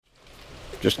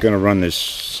Just going to run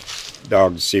this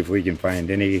dog to see if we can find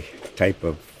any type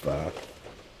of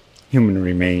human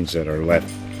remains that are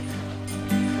left.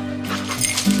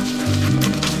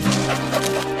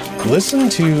 Listen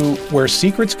to Where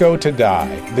Secrets Go to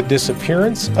Die, The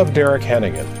Disappearance of Derek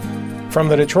Hennigan. From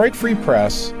the Detroit Free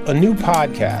Press, a new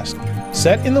podcast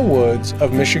set in the woods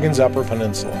of Michigan's Upper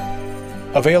Peninsula.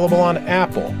 Available on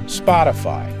Apple,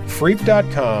 Spotify,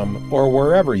 Freep.com, or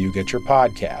wherever you get your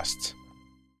podcasts.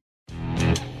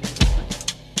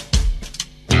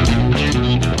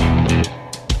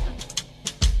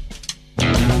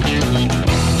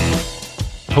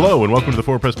 Hello and welcome to the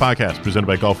Four Press Podcast presented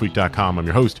by GolfWeek.com. I'm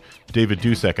your host, David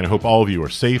Dusek, and I hope all of you are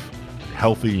safe,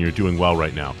 healthy, and you're doing well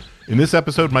right now. In this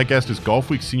episode, my guest is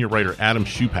GolfWeek senior writer Adam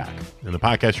Schupak. In the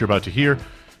podcast you're about to hear,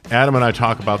 Adam and I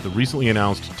talk about the recently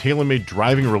announced TaylorMade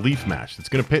driving relief match that's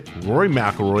going to pit Rory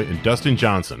McIlroy and Dustin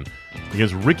Johnson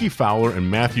against Ricky Fowler and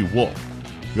Matthew Wolff.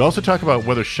 We also talk about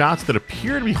whether shots that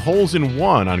appear to be holes in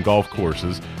one on golf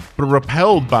courses but are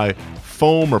repelled by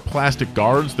foam or plastic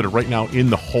guards that are right now in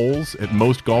the holes at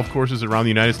most golf courses around the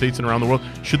United States and around the world,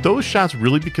 should those shots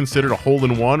really be considered a hole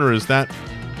in one, or is that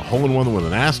a hole in one with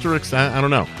an asterisk? I don't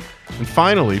know. And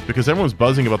finally, because everyone's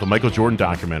buzzing about the Michael Jordan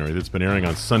documentary that's been airing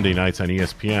on Sunday nights on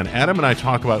ESPN, Adam and I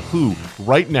talk about who,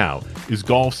 right now, is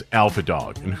golf's alpha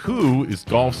dog and who is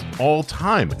golf's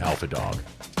all-time alpha dog.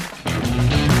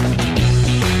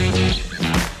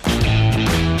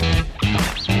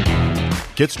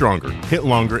 Get stronger, hit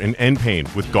longer, and end pain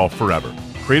with Golf Forever.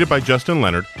 Created by Justin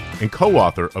Leonard and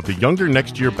co-author of the Younger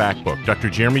Next Year Back book, Dr.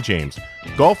 Jeremy James,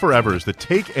 Golf Forever is the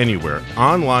Take Anywhere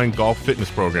online golf fitness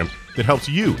program that helps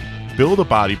you build a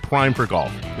body primed for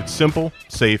golf. It's simple,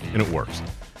 safe, and it works.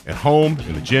 At home,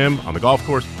 in the gym, on the golf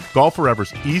course, Golf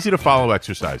Forever's easy-to-follow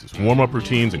exercises, warm-up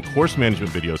routines, and course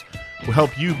management videos will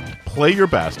help you play your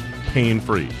best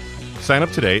pain-free. Sign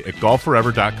up today at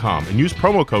golfforever.com and use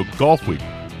promo code GOLFWEEK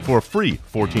for a free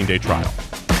 14-day trial.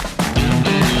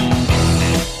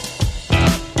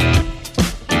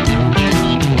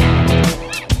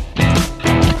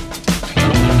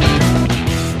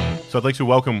 So I'd like to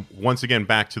welcome once again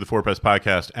back to the Four Press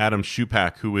Podcast Adam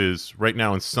Schupak, who is right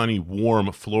now in sunny,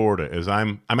 warm Florida. As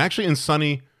I'm actually in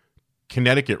sunny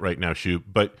Connecticut right now, Shu,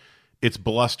 but it's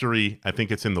blustery. I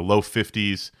think it's in the low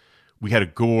 50s. We had a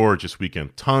gorgeous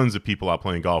weekend. Tons of people out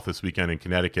playing golf this weekend in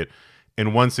Connecticut.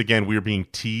 And once again, we were being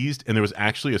teased, and there was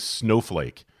actually a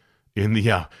snowflake in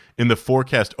the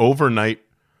forecast overnight.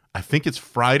 I think it's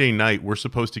Friday night. We're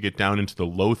supposed to get down into the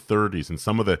low 30s in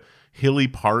some of the hilly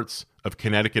parts of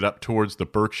Connecticut up towards the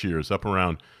Berkshires, up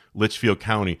around Litchfield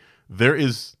County.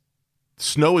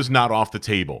 Snow is not off the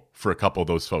table for a couple of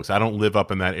those folks. I don't live up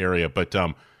in that area, but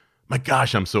my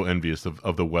gosh, I'm so envious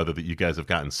of the weather that you guys have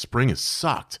gotten. Spring has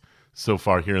sucked so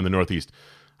far here in the Northeast.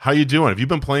 How you doing? Have you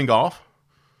been playing golf?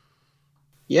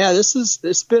 Yeah, this is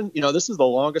the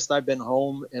longest I've been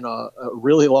home in a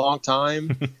really long time.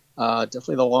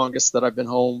 Definitely the longest that I've been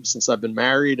home since I've been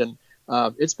married, and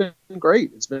it's been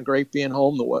great. It's been great being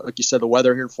home. Like you said, the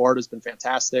weather here in Florida has been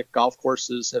fantastic. Golf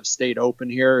courses have stayed open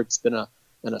here. It's been an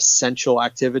essential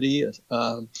activity.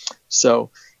 So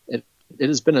it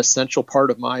has been an essential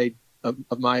part of my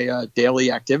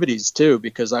daily activities too,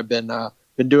 because I've been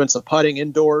doing some putting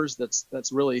indoors.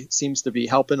 That's really seems to be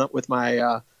helping up with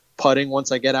my putting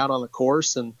once I get out on the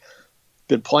course, and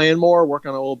been playing more, working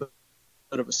on a little bit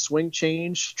of a swing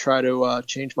change, try to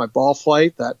change my ball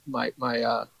flight. That my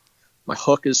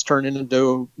hook is turning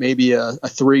into maybe a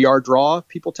 3-yard draw,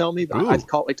 people tell me, but I like to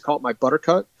call it my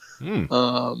buttercut.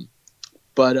 I've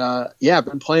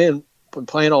been playing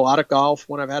a lot of golf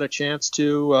when I've had a chance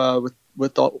to,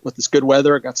 with this good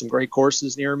weather. I got some great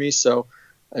courses near me, so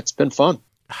it's been fun.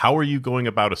 How are you going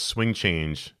about a swing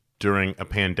change during a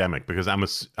pandemic? Because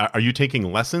are you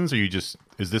taking lessons? Is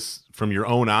this from your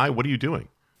own eye? What are you doing?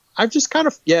 I'm just kind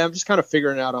of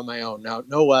figuring it out on my own now.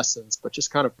 No lessons, but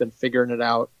just kind of been figuring it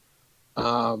out.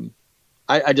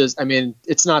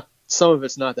 It's not, some of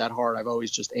it's not that hard. I've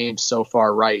always just aimed so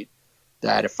far right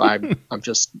that if I'm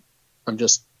just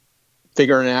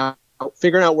figuring out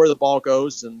where the ball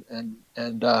goes and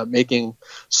making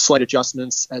slight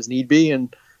adjustments as need be.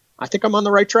 And I think I'm on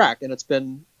the right track, and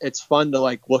it's fun to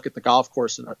like look at the golf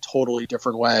course in a totally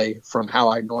different way from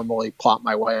how I normally plot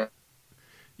my way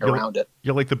around it.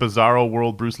 You're like the Bizarro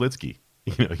World Bruce Litsky.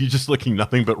 You're just looking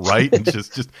nothing but right and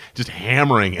just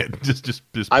hammering it. Just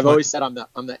I've always said I'm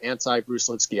the anti Bruce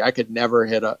Litsky. I could never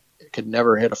hit a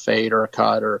fade or a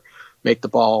cut or make the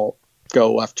ball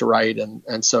go left to right,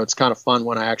 and so it's kind of fun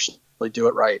when I actually do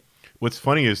it right. What's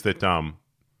funny is that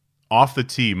off the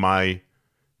tee, my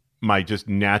just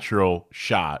natural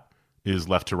shot is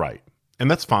left to right.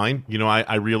 that's fine. You know,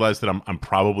 I realize that I'm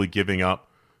probably giving up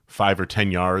 5 or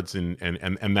 10 yards, and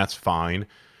that's fine.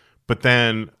 But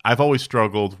then I've always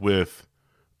struggled with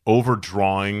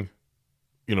overdrawing,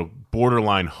 you know,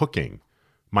 borderline hooking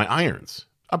my irons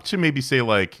up to maybe say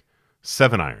like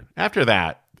 7-iron. After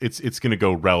that, it's going to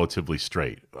go relatively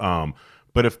straight.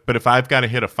 But if I've got to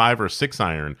hit a 5 or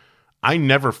 6-iron, I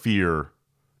never fear,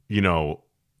 you know,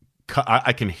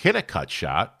 I can hit a cut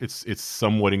shot. It's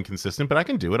somewhat inconsistent, but I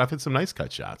can do it. I've hit some nice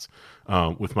cut shots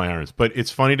with my irons. But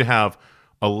it's funny to have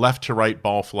a left to right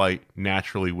ball flight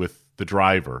naturally with the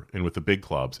driver and with the big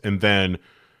clubs, and then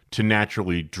to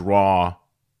naturally draw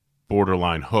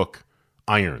borderline hook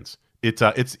irons. It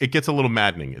gets a little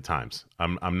maddening at times.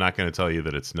 I'm not going to tell you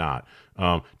that it's not.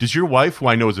 Does your wife, who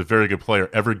I know is a very good player,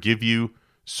 ever give you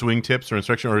swing tips or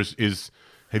instruction, or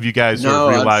have you guys sort of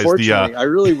realized unfortunately,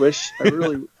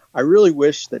 I really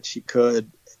wish that she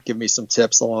could give me some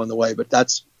tips along the way, but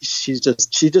she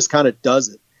just kind of does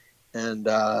it, and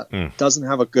doesn't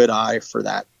have a good eye for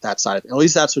that side of it. At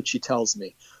least that's what she tells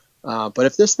me. But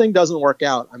if this thing doesn't work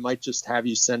out, I might just have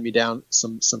you send me down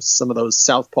some of those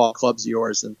southpaw clubs of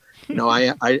yours. And you know,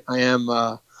 I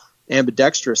am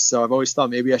ambidextrous, so I've always thought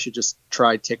maybe I should just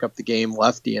try take up the game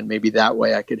lefty, and maybe that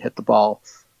way I could hit the ball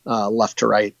left to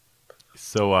right.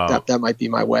 So that might be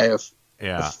my way of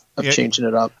changing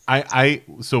it up.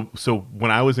 So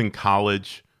when I was in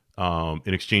college,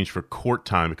 in exchange for court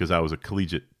time, because I was a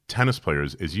collegiate tennis player,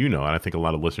 as you know, and I think a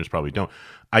lot of listeners probably don't,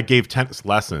 I gave tennis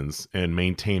lessons and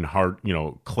maintained hard, you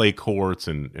know, clay courts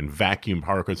and vacuumed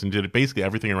hard courts, and did basically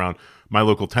everything around my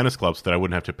local tennis club so that I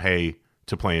wouldn't have to pay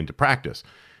to play and to practice.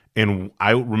 And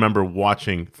I remember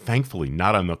watching, thankfully,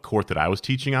 not on the court that I was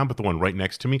teaching on, but the one right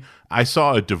next to me, I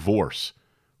saw a divorce.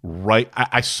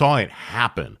 I saw it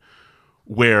happen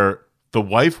where the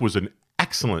wife was an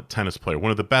excellent tennis player,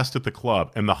 one of the best at the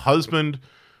club, and the husband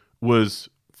was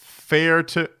fair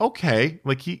to okay,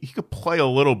 like he could play a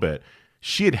little bit.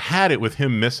 She had it with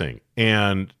him missing,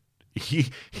 and she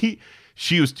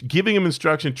was giving him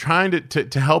instruction, trying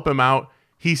to help him out.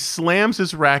 He slams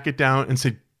his racket down and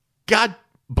said, "God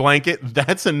blanket,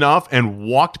 that's enough," and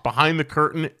walked behind the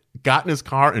curtain, got in his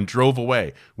car, and drove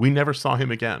away. We never saw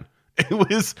him again.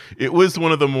 It was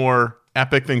one of the more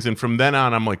epic things. And from then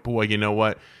on, I'm like, boy, you know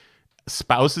what?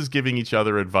 Spouses giving each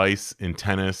other advice in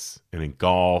tennis and in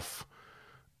golf,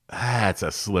 that's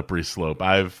a slippery slope.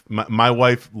 My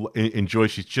wife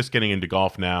enjoys, she's just getting into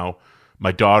golf now.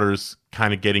 My daughter's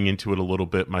kind of getting into it a little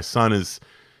bit. My son is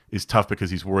tough because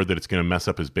he's worried that it's going to mess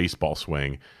up his baseball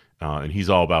swing. And he's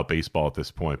all about baseball at this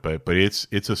point, but it's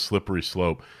a slippery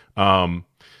slope.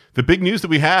 The big news that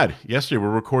we had yesterday, we're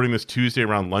recording this Tuesday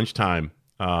around lunchtime,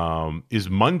 is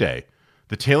Monday.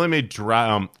 The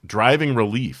TaylorMade driving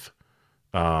relief.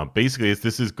 Basically,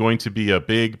 this is going to be a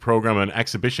big program, an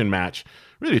exhibition match,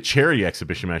 really a charity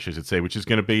exhibition match, I should say, which is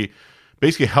going to be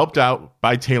basically helped out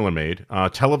by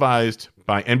TaylorMade, televised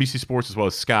by NBC Sports as well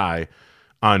as Sky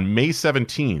on May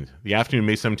 17th, the afternoon of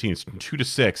May 17th, from 2 to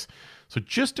 6. So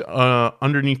just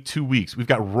underneath 2 weeks, we've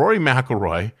got Rory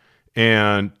McIlroy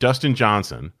and Dustin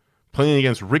Johnson playing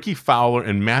against Ricky Fowler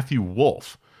and Matthew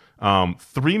Wolff.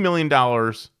 $3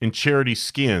 million in charity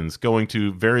skins going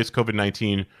to various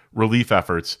COVID-19 relief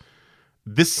efforts.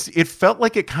 It felt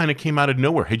like it kind of came out of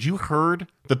nowhere. Had you heard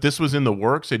that this was in the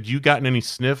works? Had you gotten any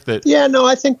sniff that? Yeah, no,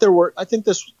 I think there were. I think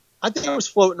it was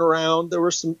floating around. There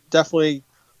were definitely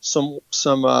some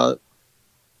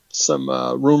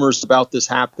rumors about this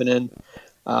happening.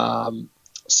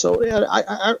 So yeah,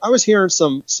 I was hearing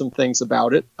some things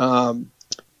about it.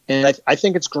 And I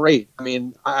think it's great. I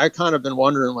mean, I kind of been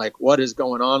wondering, like, what is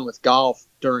going on with golf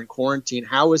during quarantine?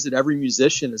 How is it every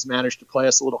musician has managed to play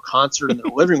us a little concert in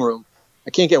their living room? I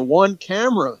can't get one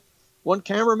cameraman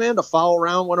to follow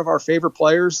around one of our favorite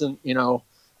players and, you know,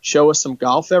 show us some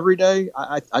golf every day.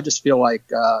 I just feel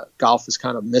like golf has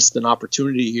kind of missed an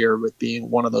opportunity here with being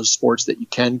one of those sports that you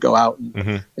can go out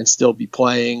and still be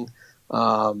playing.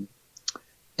 And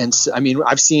so, I mean,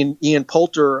 I've seen Ian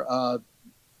Poulter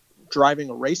driving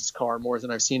a race car more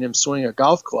than I've seen him swing a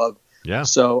golf club. Yeah.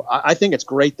 So I think it's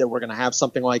great that we're going to have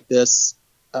something like this.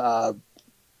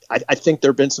 I think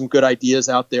there have been some good ideas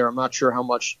out there. I'm not sure how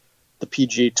much the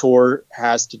PGA Tour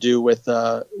has to do with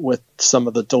some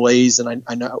of the delays. And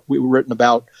I know we were written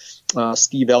about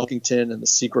Steve Elkington and the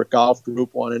Secret Golf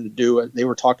Group wanting to do it. They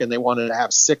were talking, they wanted to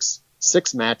have six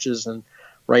matches. And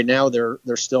right now they're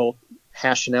still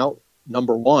hashing out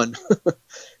number one.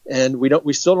 And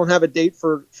we still don't have a date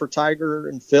for Tiger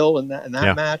and Phil in that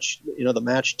match, you know, the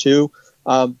match 2.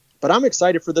 But I'm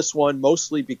excited for this one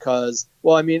mostly because,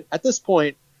 well, I mean, at this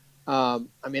point,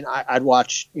 I'd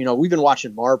watch, you know, we've been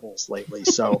watching marbles lately.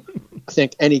 So I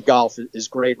think any golf is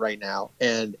great right now.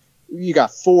 And you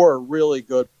got four really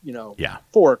good,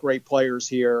 four great players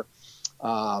here.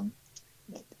 The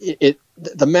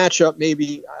matchup,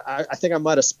 maybe, I think I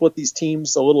might have split these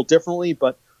teams a little differently,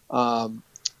 but I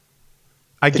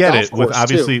get it. With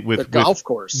obviously too. with the golf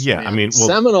course. Yeah, man.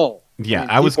 Seminole. Yeah,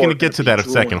 I was going to get to that in a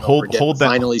second. Hold that.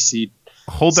 Finally see.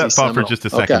 Hold that thought Seminole. for just a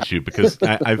second, Shoot, because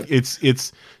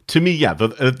it's to me, yeah.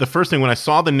 The first thing when I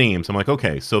saw the names, I'm like,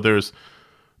 okay, so there's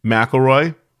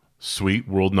McIlroy, sweet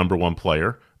world #1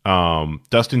 player.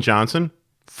 Dustin Johnson,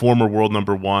 former world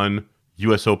 #1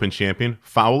 U.S. Open champion.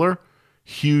 Fowler,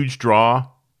 huge draw,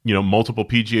 multiple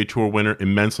PGA Tour winner,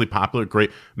 immensely popular, great.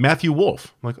 Matthew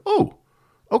Wolff, I'm like, oh,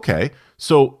 okay.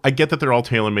 So I get that they're all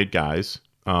tailor-made guys.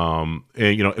 And,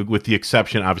 with the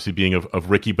exception obviously being of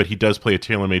Ricky, but he does play a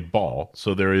tailor-made ball.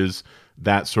 So there is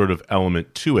that sort of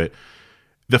element to it.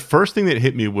 The first thing that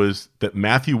hit me was that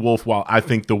Matthew Wolff, while I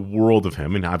think the world of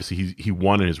him, and obviously he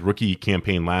won in his rookie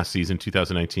campaign last season,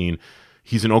 2019,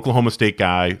 he's an Oklahoma State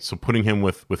guy. So putting him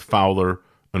with Fowler,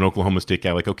 an Oklahoma State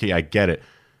guy, like, okay, I get it.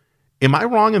 Am I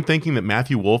wrong in thinking that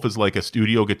Matthew Wolff is like a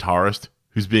studio guitarist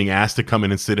who's being asked to come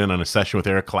in and sit in on a session with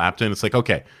Eric Clapton? It's like,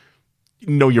 okay,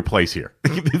 know your place here.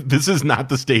 This is not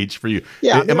the stage for you.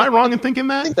 Yeah, Am I wrong in thinking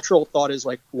that? I think the natural thought is,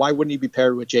 like, why wouldn't he be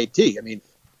paired with JT? I mean,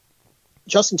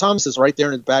 Justin Thomas is right there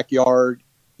in his backyard.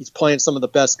 He's playing some of the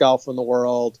best golf in the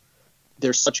world.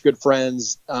 They're such good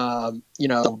friends. That's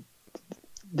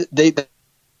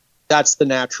the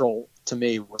natural to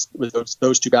me with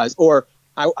those two guys. Or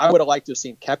I would have liked to have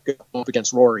seen Koepka go up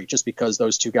against Rory, just because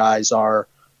those two guys are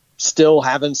still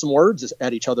having some words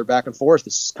at each other back and forth.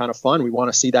 This is kind of fun. We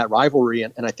want to see that rivalry,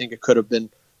 and I think it could have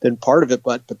been part of it.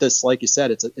 But this, like you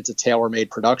said, it's a tailor-made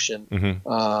production,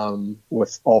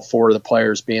 with all four of the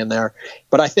players being there.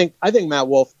 But I think Matt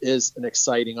Wolff is an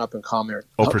exciting up-and-coming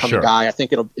guy. I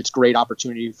think it's a great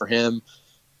opportunity for him,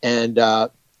 and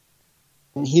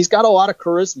he's got a lot of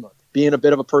charisma, being a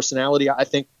bit of a personality. I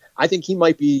think he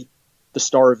might be the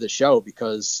star of the show,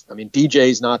 because I mean,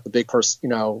 DJ's not the big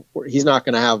person, he's not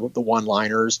going to have the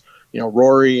one-liners.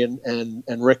 Rory and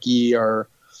Ricky are,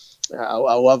 I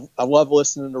love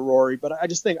listening to Rory, but I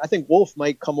think Wolff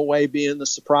might come away being the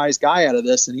surprise guy out of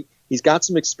this. And he's got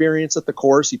some experience at the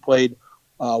course. He played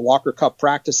Walker Cup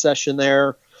practice session there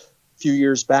a few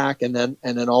years back. And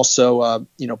then also,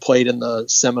 played in the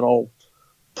Seminole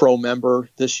Pro member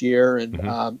this year,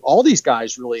 and all these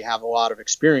guys really have a lot of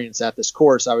experience at this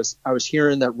course. I was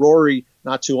hearing that Rory,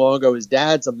 not too long ago, his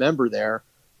dad's a member there,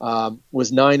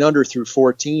 was 9 under through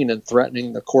 14 and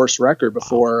threatening the course record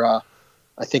before.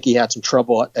 I think he had some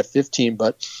trouble at 15,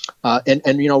 but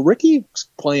Ricky's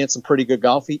playing some pretty good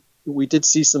golf. We did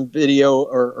see some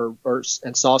video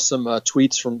and saw some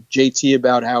tweets from JT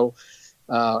about how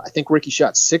I think Ricky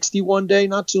shot 60 one day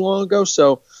not too long ago.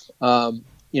 So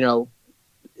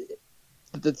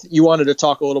you wanted to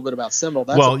talk a little bit about Seminole.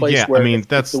 That's a place where if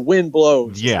the wind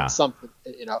blows, something,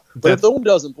 But if the wind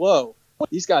doesn't blow,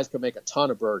 these guys could make a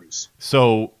ton of birdies.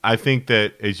 So I think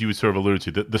that, as you sort of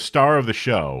alluded to, the star of the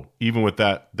show, even with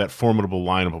that formidable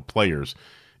lineup of players,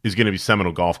 is going to be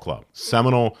Seminole Golf Club.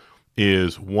 Seminole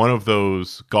is one of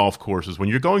those golf courses. When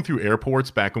you're going through airports,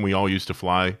 back when we all used to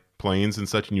fly planes and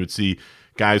such, and you would see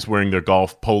guys wearing their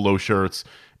golf polo shirts,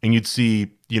 and you'd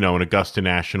see, an Augusta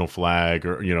National flag,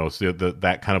 or,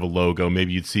 that kind of a logo.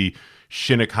 Maybe you'd see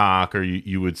Shinnecock, or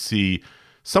you would see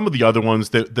some of the other ones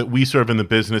that we sort of in the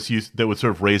business that would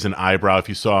sort of raise an eyebrow if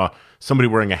you saw somebody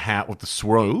wearing a hat with the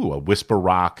swirl, a Whisper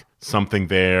Rock, something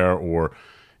there, or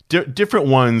different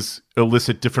ones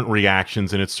elicit different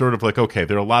reactions. And it's sort of like, okay,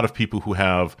 there are a lot of people who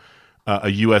have a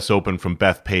U.S. Open from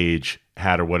Bethpage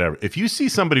hat or whatever. If you see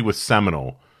somebody with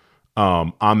Seminole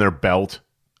on their belt,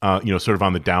 sort of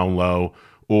on the down low,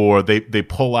 or they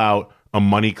pull out a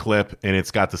money clip and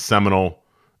it's got the Seminole,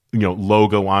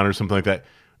 logo on or something like that,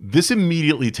 this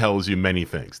immediately tells you many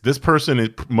things. This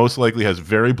person most likely has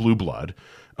very blue blood.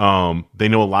 They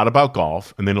know a lot about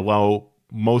golf, and they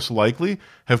most likely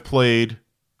have played,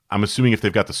 I'm assuming if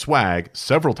they've got the swag,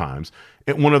 several times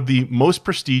at one of the most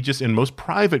prestigious and most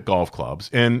private golf clubs.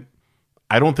 And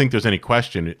I don't think there's any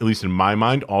question, at least in my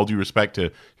mind, all due respect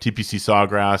to TPC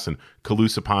Sawgrass and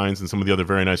Calusa Pines and some of the other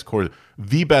very nice courses,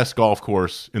 the best golf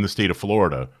course in the state of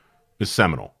Florida is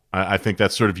Seminole. I think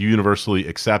that's sort of universally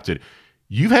accepted.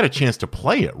 You've had a chance to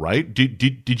play it, right?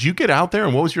 Did you get out there,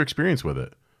 and what was your experience with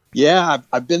it? Yeah,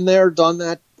 I've been there, done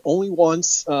that only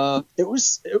once. It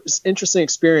was interesting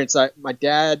experience. My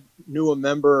dad knew a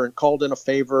member and called in a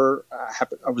favor.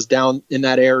 I was down in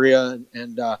that area,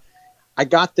 and I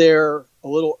got there a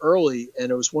little early,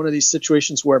 and it was one of these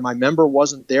situations where my member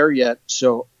wasn't there yet,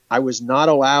 so I was not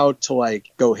allowed to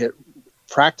go hit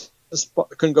practice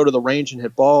couldn't go to the range and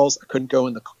hit balls. I couldn't go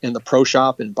in the pro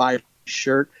shop and buy a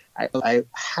shirt. I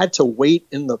had to wait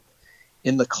in the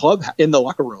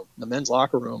locker room, the men's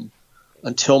locker room,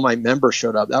 until my member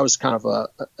showed up. That was kind of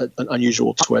an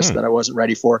unusual twist that I wasn't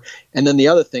ready for. And then the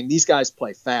other thing, these guys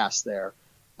play fast there.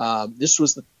 This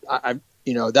was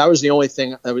that was the only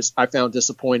thing I found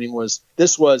disappointing.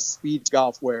 This was speed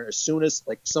golf, where as soon as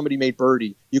like somebody made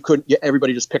birdie,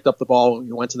 everybody just picked up the ball and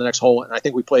you went to the next hole. And I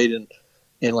think we played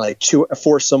in like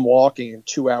foursome walking in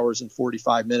 2 hours and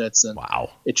 45 minutes. And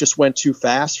wow, it just went too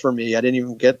fast for me. I didn't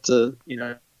even get to,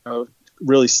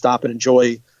 really stop and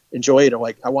enjoy it.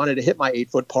 Like, I wanted to hit my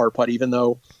 8-foot par putt, even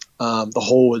though the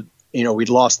hole would, we'd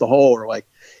lost the hole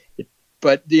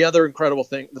but the other incredible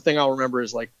thing, the thing I'll remember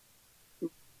is like, it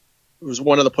was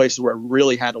one of the places where I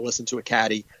really had to listen to a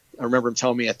caddy. I remember him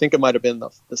telling me, I think it might've been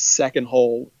the second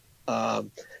hole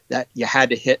that you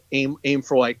had to aim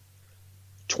for like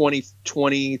 20,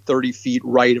 30 feet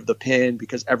right of the pin,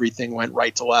 because everything went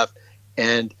right to left.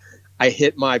 And I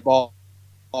hit my ball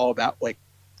about like,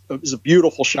 it was a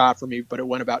beautiful shot for me, but it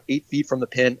went about 8 feet from the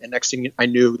pin. And next thing I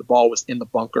knew, the ball was in the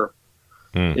bunker.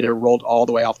 It had rolled all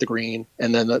the way off the green.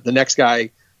 And then the next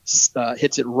guy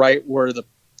hits it right where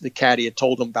the caddy had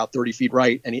told him, about 30 feet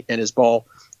right. And his ball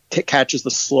catches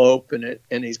the slope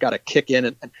and he's got to kick in.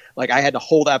 And like, I had to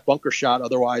hold that bunker shot.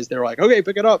 Otherwise they're like, okay,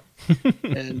 pick it up.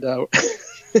 And,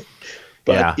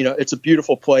 but it's a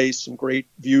beautiful place, some great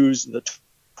views. The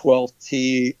 12th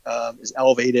tee is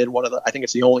elevated. I think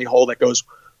it's the only hole that goes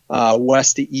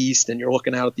west to east, and you're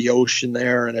looking out at the ocean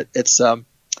there. And it's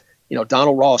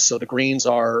Donald Ross. So the greens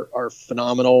are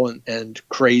phenomenal and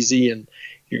crazy. And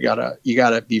you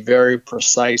gotta be very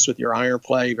precise with your iron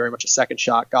play, very much a second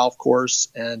shot golf course.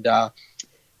 And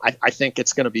I think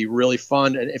it's going to be really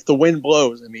fun. And if the wind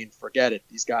blows, I mean, forget it.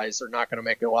 These guys are not going to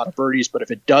make a lot of birdies, but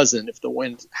if it doesn't, if the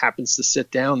wind happens to sit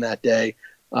down that day,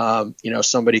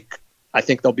 I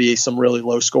think there'll be some really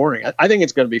low scoring. I think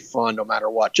it's going to be fun no matter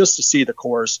what, just to see the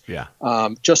course,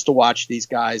 just to watch these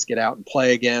guys get out and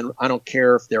play again. I don't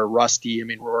care if they're rusty. I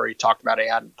mean, Rory talked about he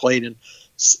hadn't played in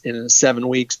 7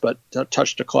 weeks, but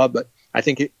touched a club. But I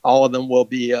think all of them will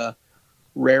be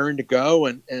raring to go.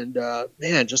 And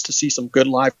man, just to see some good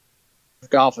live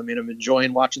golf. I mean, I'm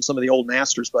enjoying watching some of the old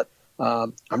masters, but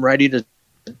I'm ready to,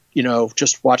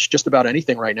 just watch just about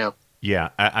anything right now. Yeah,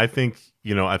 I think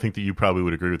that you probably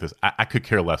would agree with this. I could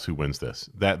care less who wins this.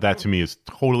 That to me is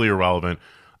totally irrelevant.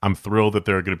 I'm thrilled that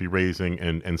they're going to be raising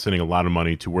and sending a lot of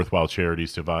money to worthwhile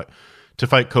charities to fight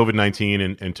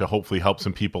COVID-19 and to hopefully help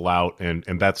some people out. And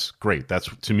that's great. That's,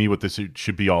 to me, what this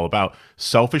should be all about.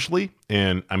 Selfishly,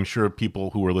 and I'm sure people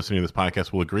who are listening to this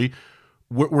podcast will agree,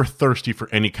 we're thirsty for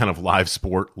any kind of live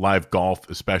sport, live golf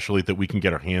especially, that we can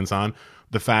get our hands on.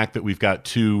 The fact that we've got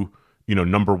two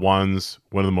number ones,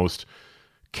 one of the most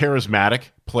charismatic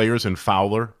players in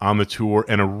Fowler on the tour,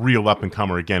 and a real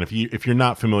up-and-comer. Again, if you're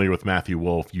not familiar with Matthew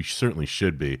Wolff, you certainly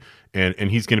should be. And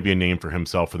he's going to be a name for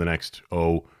himself for the next,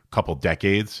 couple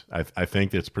decades. I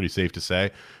think that's pretty safe to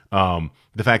say.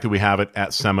 The fact that we have it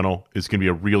at Seminole is going to be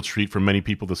a real treat for many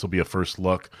people. This will be a first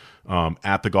look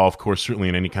at the golf course, certainly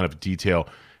in any kind of detail.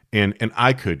 And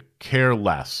I could care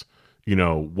less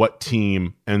what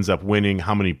team ends up winning,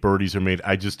 how many birdies are made.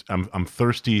 I'm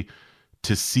thirsty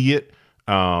to see it.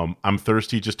 I'm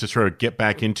thirsty just to sort of get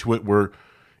back into it, where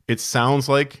it sounds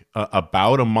like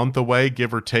about a month away,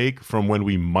 give or take, from when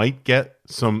we might get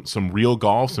some real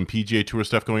golf, some PGA Tour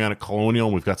stuff going on at Colonial.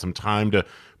 And we've got some time to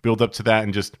build up to that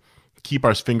and just keep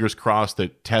our fingers crossed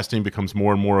that testing becomes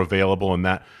more and more available, and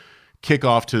that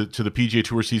kickoff to the PGA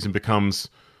Tour season becomes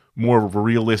more of a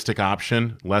realistic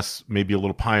option, less maybe a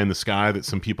little pie in the sky that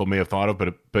some people may have thought of,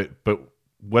 but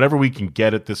whatever we can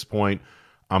get at this point,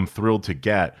 I'm thrilled to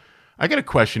get. I got a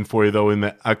question for you, though, in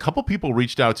that a couple people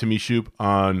reached out to me, Shoop,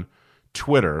 on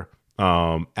Twitter,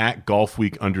 at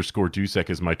golfweek_Dusek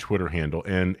is my Twitter handle,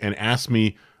 and asked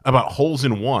me about holes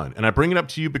in one. And I bring it up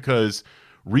to you because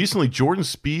recently Jordan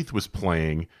Spieth was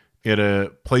playing at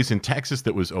a place in Texas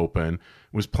that was open,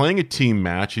 was playing a team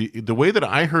match. The way that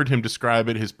I heard him describe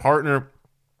it, his partner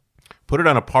put it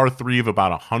on a par 3 of about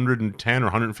 110 or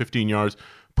 115 yards,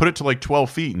 put it to like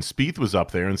 12 feet, and Spieth was up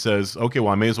there and says, okay,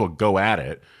 well, I may as well go at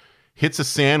it. Hits a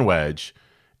sand wedge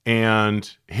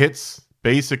and hits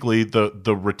basically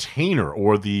the retainer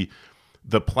or the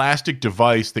plastic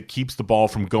device that keeps the ball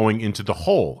from going into the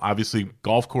hole. Obviously,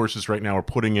 golf courses right now are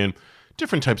putting in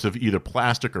different types of either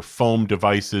plastic or foam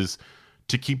devices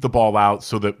to keep the ball out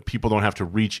so that people don't have to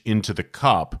reach into the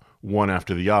cup one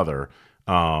after the other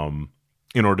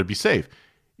in order to be safe.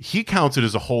 He counts it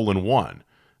as a hole in one.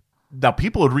 Now,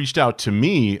 people had reached out to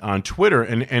me on Twitter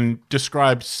and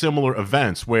described similar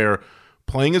events where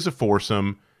playing as a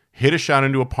foursome, hit a shot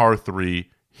into a par 3,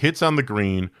 hits on the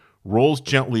green, rolls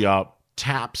gently up,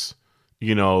 taps,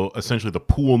 essentially the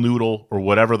pool noodle or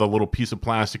whatever the little piece of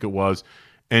plastic it was,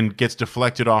 and gets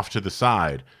deflected off to the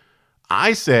side.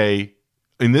 I say,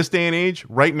 in this day and age,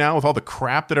 right now, with all the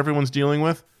crap that everyone's dealing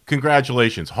with,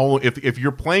 congratulations. If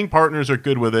your playing partners are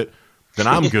good with it, then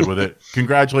I'm good with it.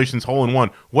 Congratulations, hole in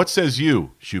one. What says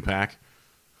you, Shupak?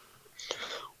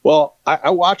 Well,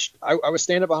 I was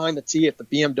standing behind the tee at the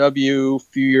BMW a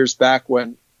few years back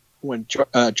when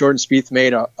Jordan Spieth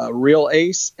made a real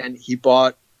ace, and he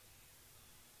bought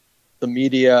the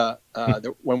media.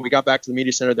 When we got back to the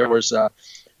media center,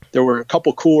 there were a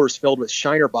couple coolers filled with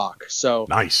Shiner Bock. So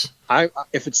nice.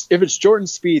 If it's Jordan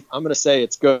Spieth, I'm going to say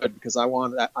it's good because I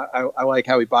like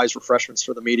how he buys refreshments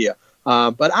for the media.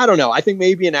 But I don't know. I think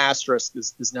maybe an asterisk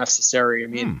is necessary. I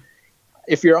mean,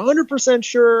 if you're 100%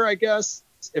 sure, I guess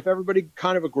if everybody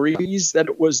kind of agrees that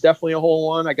it was definitely a hole in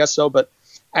one, I guess so. But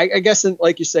I guess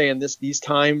like you say, in these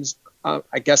times,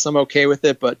 I guess I'm okay with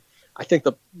it. But I think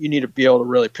you need to be able to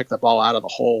really pick the ball out of the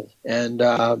hole. And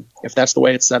if that's the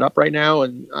way it's set up right now,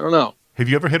 and I don't know. Have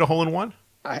you ever hit a hole in one?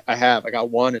 I have. I got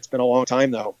one. It's been a long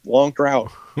time, though. Long drought.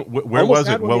 Where was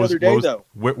it? Where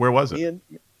was it? Me and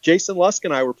Jason Lusk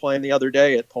and I were playing the other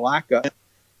day at Palatka,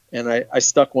 and I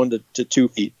stuck one to 2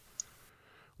 feet.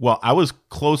 Well, I was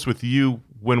close with you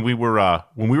when we were at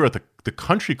the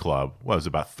country club. What was it,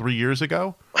 about 3 years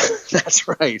ago? That's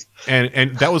right.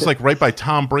 And that was like right by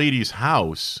Tom Brady's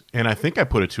house, and I think I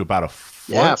put it to about a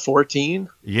foot. Yeah, 14.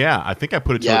 Yeah, I think I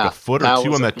put it to like a foot or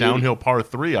two on that downhill par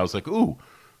 3. I was like, ooh,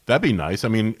 that'd be nice. I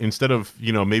mean, instead of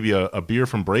maybe a beer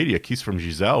from Brady, a kiss from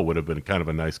Giselle would have been kind of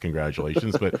a nice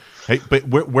congratulations. But hey,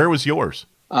 where was yours?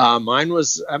 Mine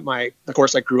was at the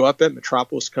course I grew up at,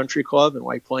 Metropolis Country Club in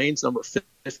White Plains, number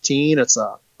 15. It's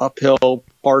a uphill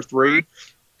par 3,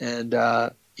 and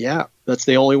that's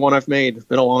the only one I've made. It's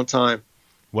been a long time.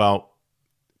 Well,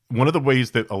 one of the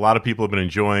ways that a lot of people have been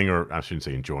enjoying, or I shouldn't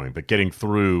say enjoying, but getting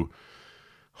through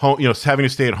home, having to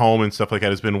stay at home and stuff like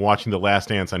that, has been watching The Last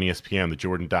Dance on ESPN, the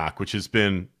Jordan doc, which has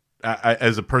been,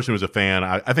 as a person who's a fan,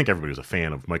 I think everybody was a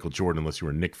fan of Michael Jordan, unless you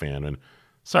were a Knick fan. And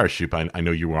sorry, Shoop, I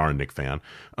know you are a Knick fan.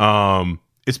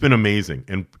 It's been amazing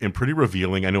and pretty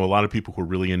revealing. I know a lot of people who are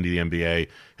really into the NBA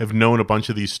have known a bunch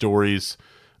of these stories,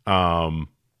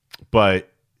 but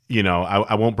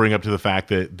I won't bring up to the fact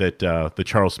that the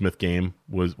Charles Smith game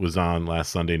was on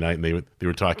last Sunday night, and they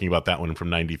were talking about that one from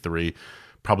 '93.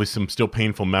 Probably some still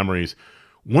painful memories.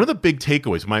 One of the big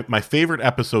takeaways, my favorite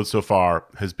episode so far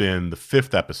has been the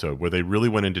 5th episode, where they really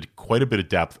went into quite a bit of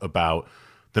depth about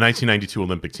the 1992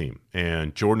 Olympic team.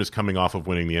 And Jordan is coming off of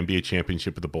winning the NBA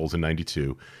championship with the Bulls in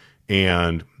 '92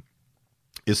 and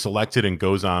is selected and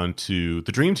goes on to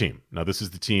the Dream Team. Now, this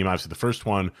is the team, obviously the first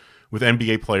one with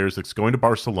NBA players that's going to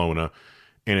Barcelona,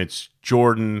 and it's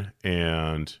Jordan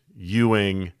and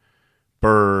Ewing,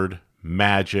 Bird,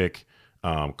 Magic,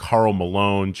 Karl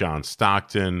Malone, John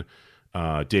Stockton,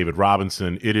 David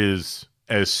Robinson. It is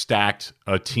as stacked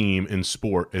a team in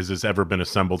sport as has ever been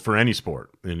assembled for any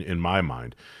sport, in my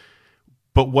mind.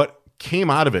 But what came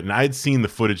out of it, and I had seen the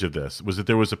footage of this, was that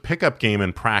there was a pickup game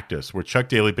in practice where Chuck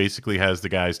Daly basically has the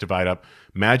guys divide up.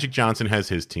 Magic Johnson has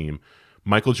his team,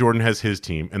 Michael Jordan has his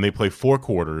team, and they play 4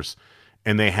 quarters,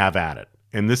 and they have at it.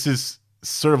 And this is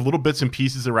sort of little bits and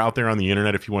pieces that are out there on the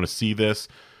internet if you want to see this.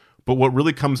 But what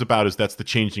really comes about is that's the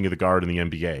changing of the guard in the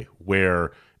NBA,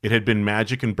 where it had been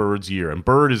Magic and Bird's year. And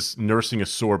Bird is nursing a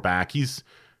sore back. He's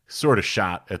sort of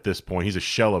shot at this point. He's a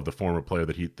shell of the former player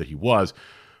that he was.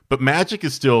 But Magic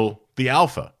is still the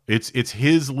alpha. It's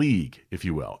his league, if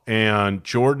you will. And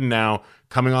Jordan, now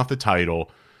coming off the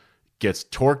title, gets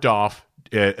torqued off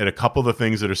at a couple of the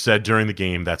things that are said during the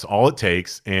game. That's all it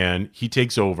takes. And he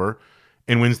takes over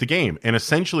and wins the game. And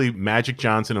essentially, Magic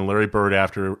Johnson and Larry Bird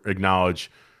after acknowledge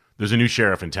there's a new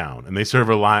sheriff in town. And they sort of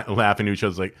are laughing to each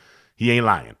other like, he ain't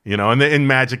lying, and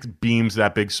Magic beams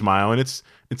that big smile. And it's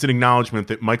an acknowledgement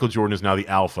that Michael Jordan is now the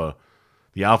alpha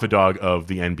dog of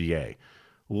the NBA.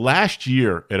 Last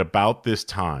year at about this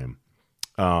time,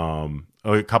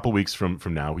 a couple weeks from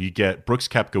now, you get Brooks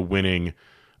Koepka winning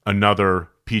another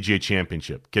PGA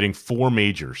championship, getting 4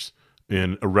 majors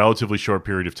in a relatively short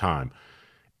period of time.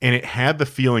 And it had the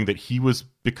feeling that he was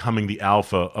becoming the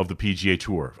alpha of the PGA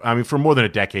Tour. I mean, for more than a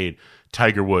decade,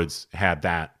 Tiger Woods had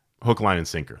that hook, line, and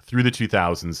sinker. Through the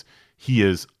 2000s, he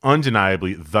is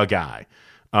undeniably the guy.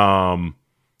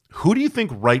 Who do you think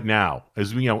right now,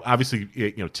 as we obviously,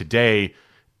 today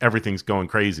everything's going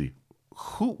crazy.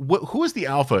 Who is the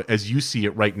alpha as you see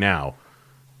it right now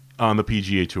on the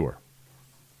PGA Tour?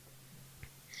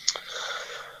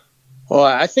 Well,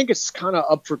 I think it's kind of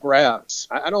up for grabs.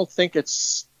 I don't think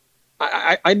it's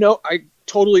I know, I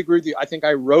totally agree with you. I think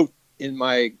I wrote in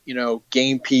my,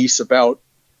 game piece about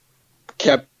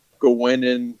Koepka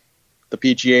winning the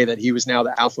PGA that he was now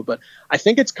the alpha, but I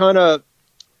think it's kind of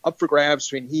up for grabs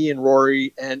between he and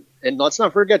Rory, and let's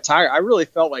not forget Tiger. I really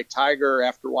felt like Tiger,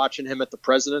 after watching him at the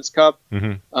President's Cup,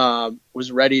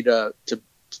 was ready to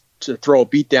throw a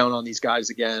beat down on these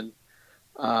guys again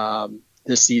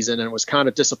this season, and was kind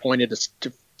of disappointed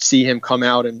to see him come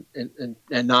out and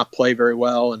not play very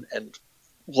well and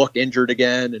look injured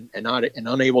again and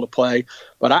unable to play.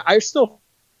 But I still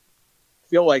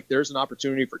feel like there's an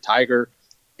opportunity for Tiger.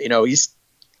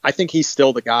 I think he's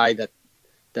still the guy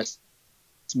that's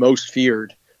most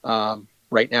feared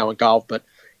right now in golf. But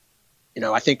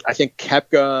I think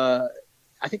Koepka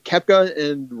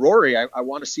and Rory, I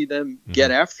want to see them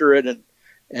get after it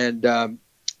and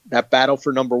that battle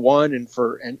for number one. And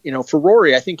for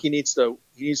Rory, I think he needs to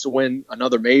win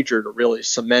another major to really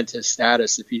cement his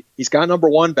status. If he's got number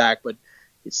one back, but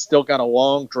he's still got a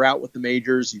long drought with the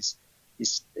majors.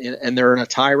 And they're in a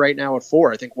tie right now at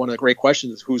 4. I think one of the great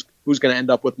questions is who's going to end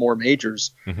up with more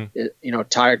majors.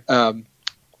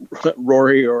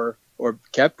 Rory or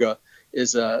Koepka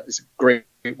is a great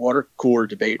water cooler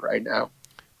debate right now.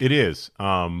 It is.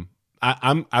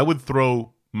 I would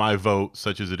throw my vote,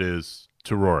 such as it is,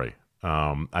 to Rory.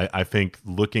 I think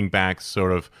looking back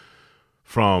sort of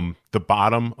from the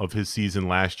bottom of his season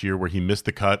last year, where he missed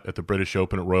the cut at the British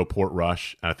Open at Royal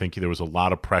Portrush, I think there was a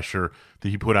lot of pressure that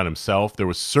he put on himself. There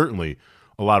was certainly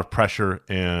a lot of pressure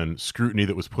and scrutiny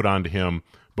that was put onto him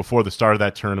before the start of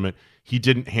that tournament. He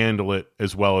didn't handle it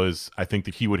as well as I think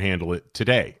that he would handle it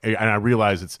today. And I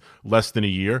realize it's less than a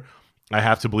year. I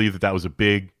have to believe that was a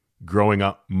big growing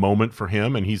up moment for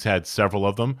him, and he's had several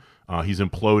of them. He's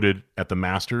imploded at the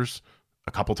Masters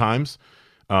a couple times.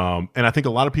 And I think a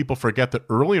lot of people forget that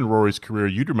early in Rory's career,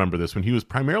 you'd remember this, when he was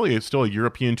primarily still a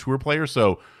European Tour player,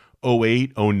 so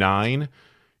 08, 09,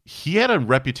 he had a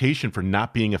reputation for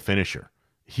not being a finisher.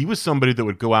 He was somebody that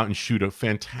would go out and shoot a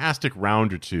fantastic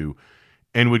round or two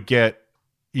and would get,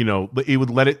 it would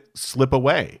let it slip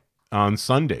away on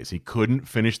Sundays. He couldn't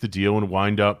finish the deal and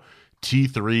wind up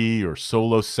T3 or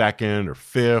solo second or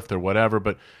fifth or whatever,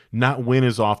 but not win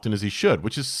as often as he should,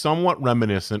 which is somewhat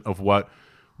reminiscent of what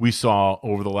we saw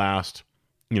over the last,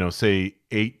 say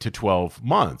 8 to 12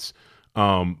 months.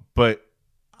 But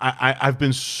I've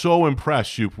been so impressed,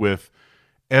 Shoop, with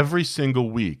every single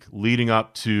week leading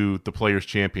up to the Players'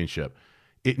 Championship.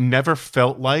 It never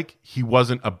felt like he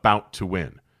wasn't about to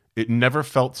win. It never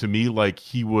felt to me like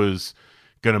he was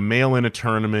going to mail in a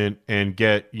tournament and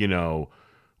get,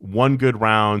 one good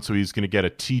round, so he's going to get a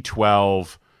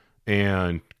T12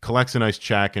 and collects a nice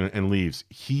check and leaves.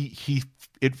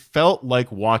 It felt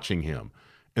like watching him,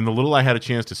 and the little I had a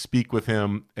chance to speak with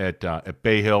him at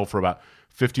Bay Hill for about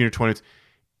 15 or 20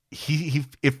 minutes,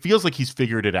 it feels like he's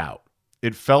figured it out.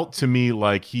 It felt to me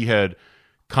like he had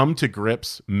come to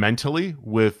grips mentally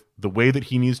with the way that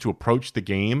he needs to approach the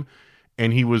game,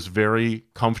 and he was very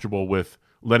comfortable with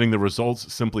letting the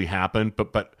results simply happen,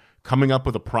 but coming up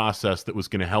with a process that was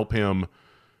going to help him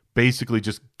basically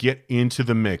just get into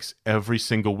the mix every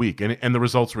single week. And the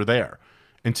results were there.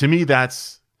 And to me,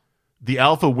 that's the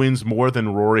alpha wins more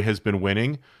than Rory has been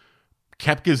winning.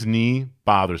 Koepka's knee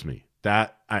bothers me.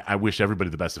 That I wish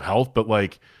everybody the best of health, but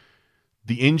like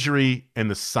the injury and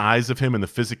the size of him and the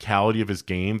physicality of his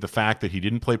game, the fact that he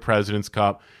didn't play President's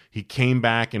Cup, he came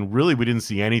back and really we didn't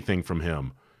see anything from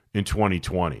him in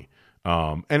 2020.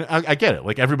 And I get it.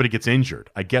 Like everybody gets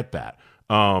injured. I get that.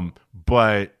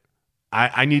 But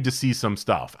I need to see some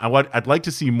stuff. I'd like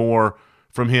to see more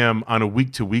from him on a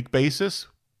week-to-week basis.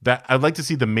 That I'd like to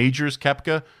see the majors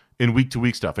Koepka in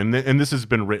week-to-week stuff. And this has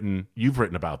been written. You've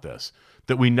written about this,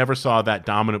 that we never saw that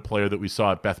dominant player that we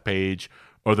saw at Bethpage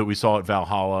or that we saw at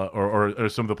Valhalla or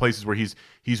some of the places where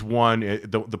he's won.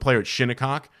 The player at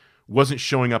Shinnecock wasn't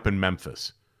showing up in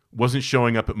Memphis, wasn't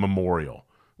showing up at Memorial,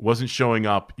 wasn't showing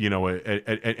up,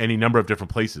 at any number of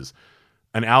different places.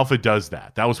 An alpha does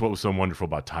that. That was what was so wonderful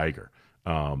about Tiger.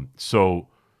 So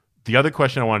the other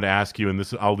question I wanted to ask you, and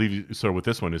this I'll leave you sort of with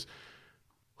this one, is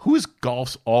who is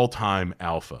golf's all-time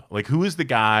alpha? Like, who is the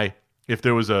guy, if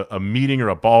there was a meeting or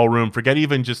a ballroom, forget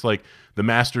even just like the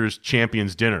Masters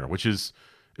Champions Dinner, which is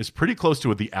pretty close to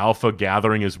what the alpha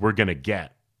gathering is we're going to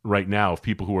get right now of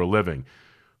people who are living.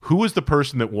 Who is the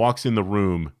person that walks in the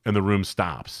room and the room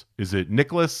stops? Is it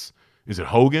Nicklaus? Is it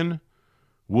Hogan?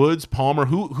 Woods? Palmer?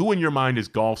 Who in your mind is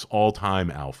golf's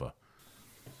all-time alpha?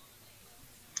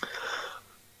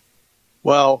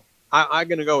 Well, I'm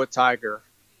going to go with Tiger,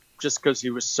 just because he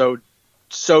was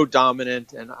so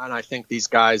dominant, and I think these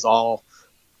guys all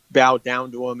bowed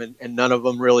down to him, and none of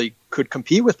them really could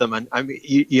compete with them. And I mean,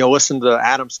 you listen to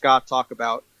Adam Scott talk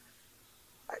about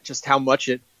just how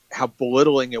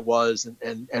belittling it was,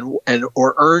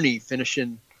 or Ernie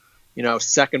finishing,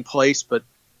 second place, but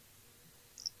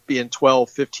being 12,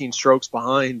 15 strokes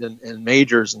behind in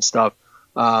majors and stuff.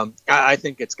 I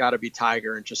think it's got to be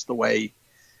Tiger, and just the way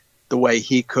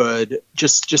he could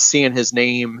just seeing his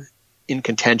name in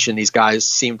contention, these guys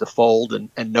seem to fold, and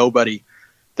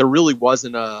there really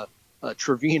wasn't a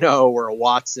Trevino or a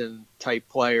Watson type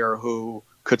player who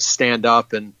could stand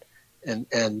up and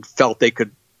felt they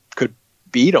could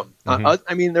beat them. Mm-hmm.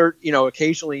 I mean,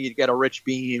 occasionally you'd get a Rich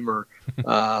Beam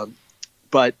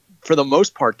but for the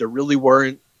most part, there really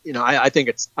weren't. I think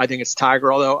it's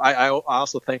Tiger. Although I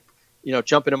also think,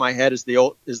 jumping in my head is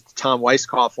the Tom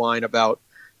Weiskopf line about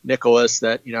Nicklaus,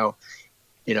 that he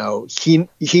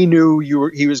knew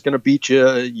he was going to beat you.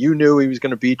 You knew he was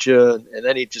going to beat you, and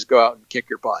then he'd just go out and kick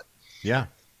your butt. Yeah.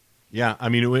 I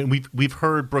mean, we've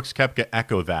heard Brooks Koepka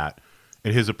echo that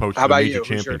in his approach to How the about major you?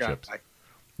 championships.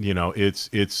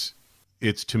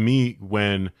 It's to me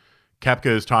when Koepka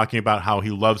is talking about how he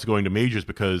loves going to majors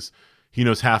because he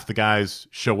knows half the guys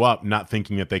show up not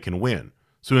thinking that they can win,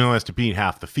 so he only has to beat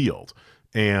half the field,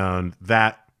 and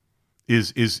that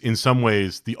is in some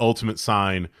ways the ultimate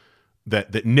sign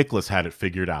that Nicklaus had it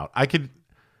figured out. I could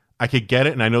get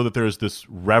it, and I know that there's this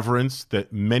reverence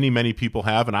that many people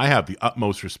have, and I have the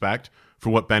utmost respect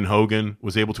for what Ben Hogan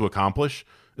was able to accomplish,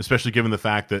 especially given the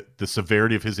fact that the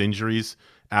severity of his injuries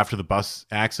after the bus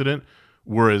accident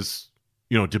were as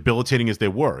debilitating as they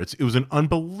were. It was an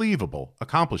unbelievable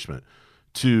accomplishment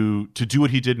to do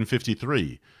what he did in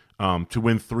 53, to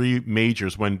win 3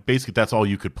 majors when basically that's all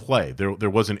you could play. There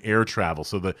wasn't air travel,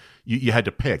 so that you had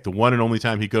to pick. The one and only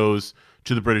time he goes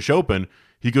to the British Open,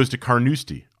 he goes to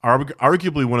Carnoustie,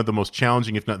 arguably one of the most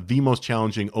challenging, if not the most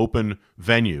challenging, open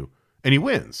venue, and he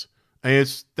wins. And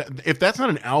if that's not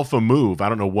an alpha move, I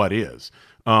don't know what is.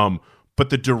 But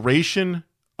the duration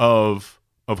of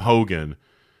Hogan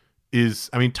is,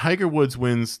 I mean, Tiger Woods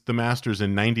wins the Masters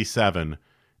in 97,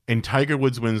 and Tiger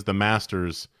Woods wins the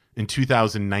Masters in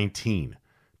 2019.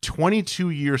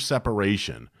 22-year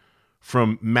separation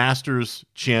from Masters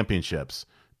championships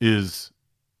is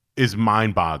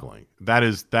mind-boggling. That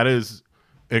is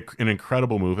an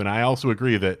incredible move, and I also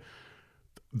agree that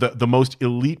the most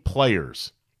elite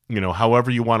players,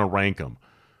 however you want to rank them,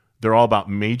 they're all about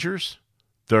majors.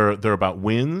 They're about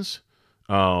wins.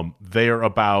 They are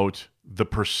about the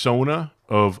persona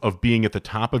of being at the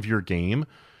top of your game.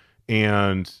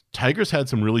 And Tiger's had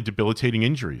some really debilitating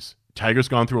injuries. Tiger's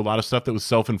gone through a lot of stuff that was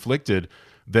self-inflicted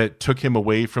that took him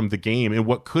away from the game in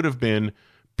what could have been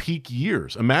peak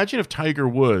years. Imagine if Tiger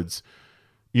Woods,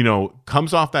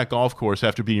 comes off that golf course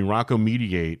after beating Rocco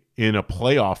Mediate in a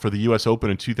playoff for the U.S. Open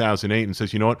in 2008 and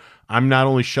says, you know what, I'm not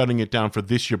only shutting it down for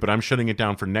this year, but I'm shutting it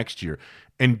down for next year,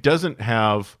 and doesn't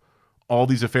have all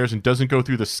these affairs and doesn't go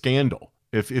through the scandal.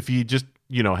 If he just,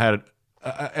 had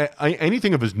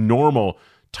anything of his normal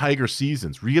Tiger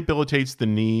seasons, rehabilitates the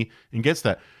knee and gets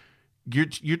that,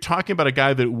 you're talking about a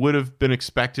guy that would have been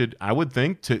expected, I would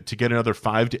think, to get another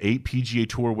 5 to 8 PGA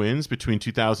Tour wins between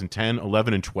 2010,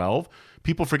 11, and 12.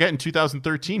 People forget in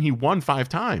 2013 he won 5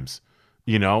 times.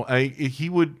 He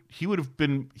would have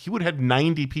had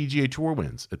 90 PGA Tour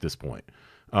wins at this point.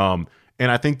 And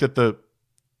I think that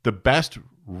the best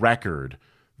record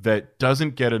that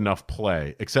doesn't get enough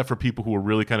play, except for people who are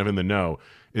really kind of in the know,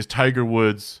 is Tiger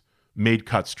Woods' made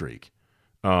cut streak.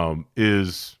 I'm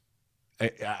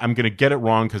going to get it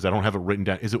wrong because I don't have it written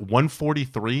down. Is it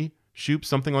 143, Shoop,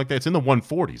 something like that? It's in the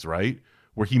 140s, right?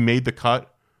 Where he made the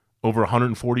cut over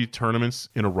 140 tournaments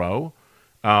in a row.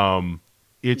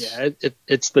 It's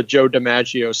the Joe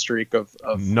DiMaggio streak of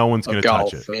no one's going to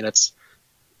touch it. I mean, it's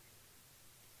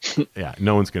yeah,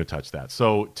 no one's going to touch that.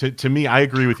 So to me, I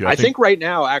agree with you. I think right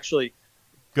now, actually.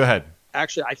 Go ahead.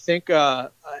 Actually, I think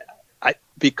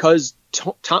because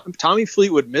Tommy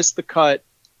Fleetwood missed the cut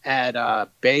at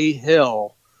Bay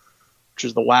Hill, which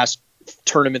is the last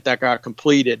tournament that got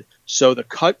completed. So the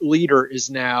cut leader is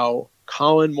now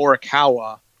Colin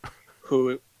Morikawa,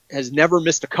 who has never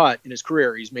missed a cut in his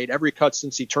career. He's made every cut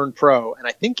since he turned pro, and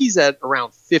I think he's at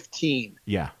around 15.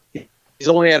 Yeah. He's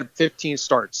only had 15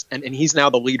 starts, and he's now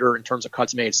the leader in terms of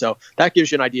cuts made. So that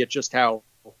gives you an idea just how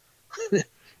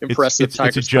impressive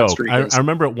Tiger's it's a joke. cut streak is. I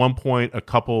remember at one point a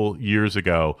couple years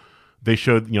ago, they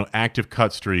showed active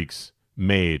cut streaks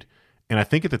made, and I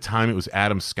think at the time it was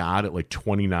Adam Scott at like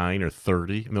 29 or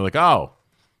 30, and they're like, oh,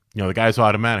 the guy's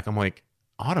automatic. I'm like,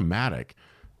 automatic?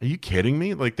 Are you kidding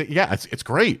me? Like, yeah, it's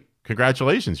great.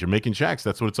 Congratulations, you're making checks.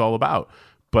 That's what it's all about.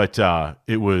 But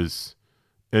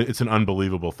it's an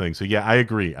unbelievable thing. So yeah, I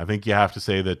agree. I think you have to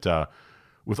say that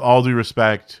with all due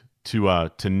respect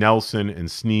to Nelson and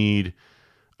Snead,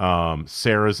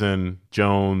 Sarazen,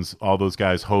 Jones, all those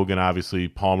guys, Hogan, obviously,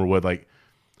 Palmer, Wood, like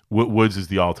Woods is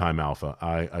the all-time alpha.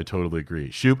 I totally agree.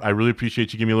 Shoop, I really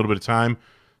appreciate you giving me a little bit of time.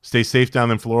 Stay safe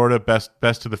down in Florida.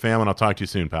 Best to the family, and I'll talk to you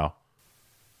soon, pal.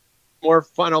 More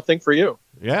final thing for you.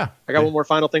 Yeah, I got one more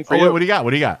final thing for you. What do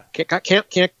you got?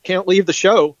 Can't leave the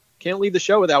show. Can't leave the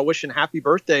show without wishing happy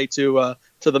birthday to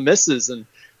the missus. And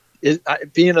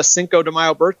being a Cinco de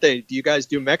Mayo birthday, do you guys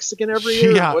do Mexican every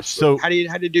year? Yeah. How do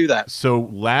you do that? So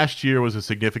last year was a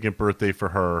significant birthday for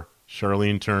her.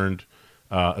 Charlene turned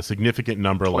a significant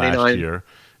number 29. last year,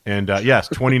 and yes,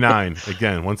 29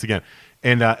 once again.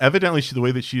 And evidently, the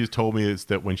way that she has told me is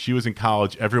that when she was in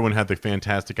college, everyone had the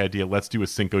fantastic idea, let's do a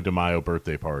Cinco de Mayo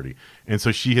birthday party. And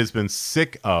so she has been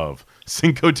sick of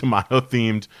Cinco de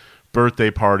Mayo-themed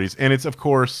birthday parties. And it's, of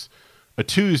course, a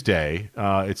Tuesday.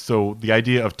 It's so the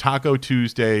idea of Taco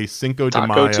Tuesday, Cinco de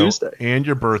Mayo, Tuesday, and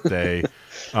your birthday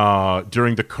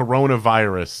during the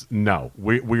coronavirus. No,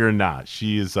 we are not.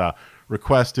 She is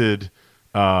requested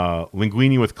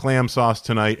linguine with clam sauce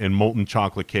tonight and molten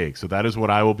chocolate cake. So that is what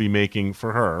I will be making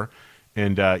for her.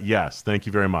 And yes, thank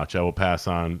you very much. I will pass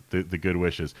on the good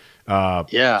wishes. I'm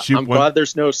glad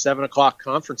there's no 7:00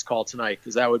 conference call tonight,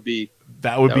 because that would be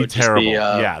terrible.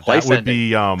 That would be.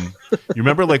 You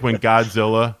remember like when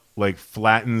Godzilla like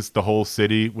flattens the whole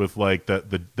city with like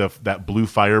that blue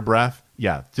fire breath?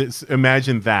 Yeah, just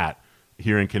imagine that.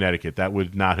 Here in Connecticut, that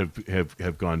would not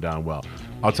have gone down well.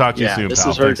 I'll talk to you soon, this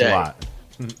pal. Is her Thanks day. a lot.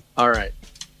 All right.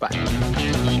 Bye.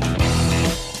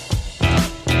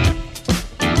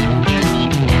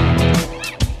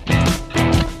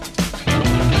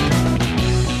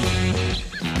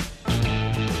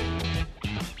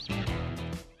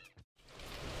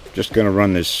 Just going to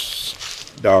run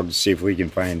this dog to see if we can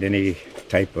find any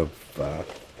type of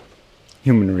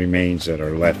human remains that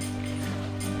are left.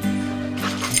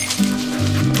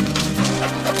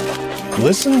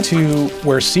 Listen to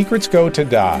Where Secrets Go to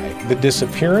Die, The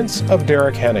Disappearance of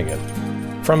Derek Hennigan.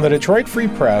 From the Detroit Free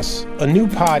Press, a new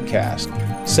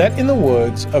podcast set in the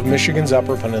woods of Michigan's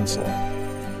Upper Peninsula.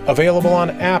 Available on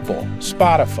Apple,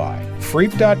 Spotify,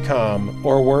 Freep.com,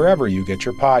 or wherever you get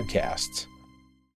your podcasts.